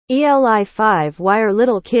ELI 5. Why are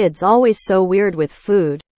little kids always so weird with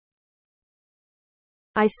food?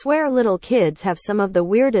 I swear little kids have some of the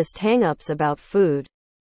weirdest hang-ups about food.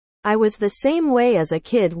 I was the same way as a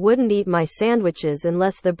kid, wouldn't eat my sandwiches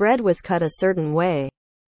unless the bread was cut a certain way.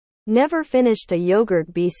 Never finished a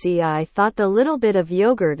yogurt BC. I thought the little bit of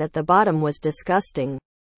yogurt at the bottom was disgusting.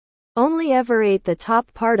 Only ever ate the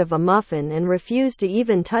top part of a muffin and refused to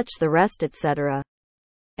even touch the rest, etc.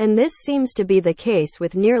 And this seems to be the case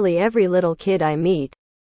with nearly every little kid I meet.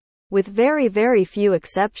 With very, very few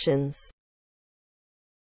exceptions.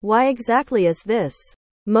 Why exactly is this?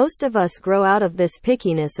 Most of us grow out of this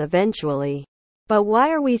pickiness eventually. But why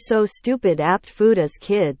are we so stupid at food as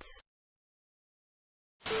kids?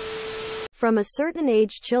 From a certain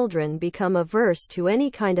age, children become averse to any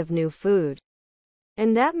kind of new food.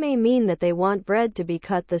 And that may mean that they want bread to be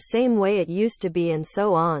cut the same way it used to be, and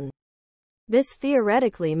so on. This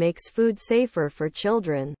theoretically makes food safer for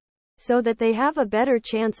children, so that they have a better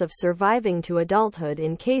chance of surviving to adulthood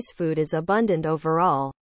in case food is abundant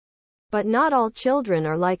overall. But not all children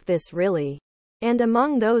are like this, really. And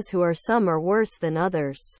among those who are, some are worse than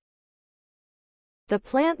others. The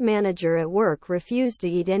plant manager at work refused to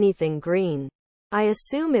eat anything green. I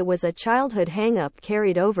assume it was a childhood hang-up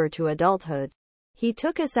carried over to adulthood. He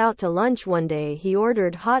took us out to lunch one day. He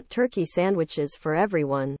ordered hot turkey sandwiches for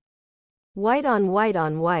everyone. White on white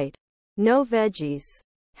on white. No veggies.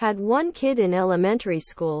 Had one kid in elementary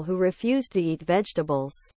school who refused to eat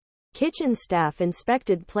vegetables. Kitchen staff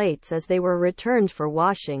inspected plates as they were returned for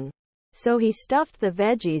washing. So he stuffed the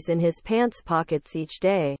veggies in his pants pockets each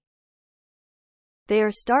day. They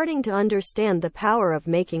are starting to understand the power of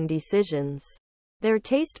making decisions. Their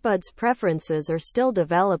taste buds' preferences are still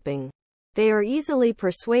developing. They are easily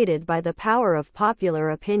persuaded by the power of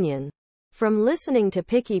popular opinion. From listening to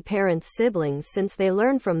picky parents' siblings, since they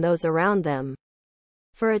learn from those around them.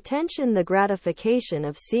 For attention, the gratification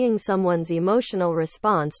of seeing someone's emotional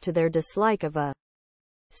response to their dislike of a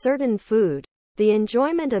certain food. The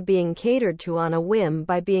enjoyment of being catered to on a whim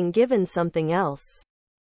by being given something else.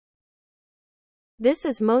 This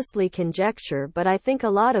is mostly conjecture, but I think a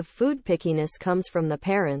lot of food pickiness comes from the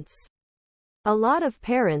parents. A lot of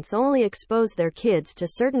parents only expose their kids to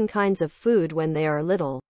certain kinds of food when they are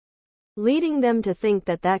little, leading them to think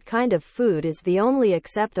that that kind of food is the only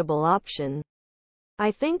acceptable option.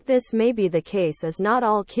 I think this may be the case, as not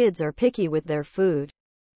all kids are picky with their food.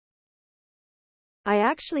 I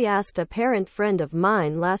actually asked a parent friend of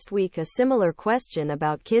mine last week a similar question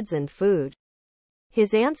about kids and food.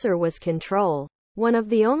 His answer was control. One of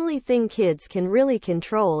the only thing kids can really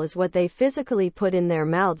control is what they physically put in their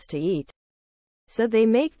mouths to eat. So they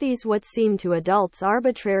make these what seem to adults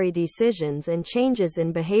arbitrary decisions and changes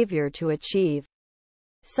in behavior to achieve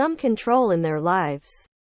some control in their lives.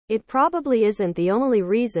 It probably isn't the only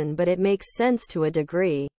reason, but it makes sense to a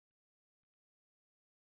degree.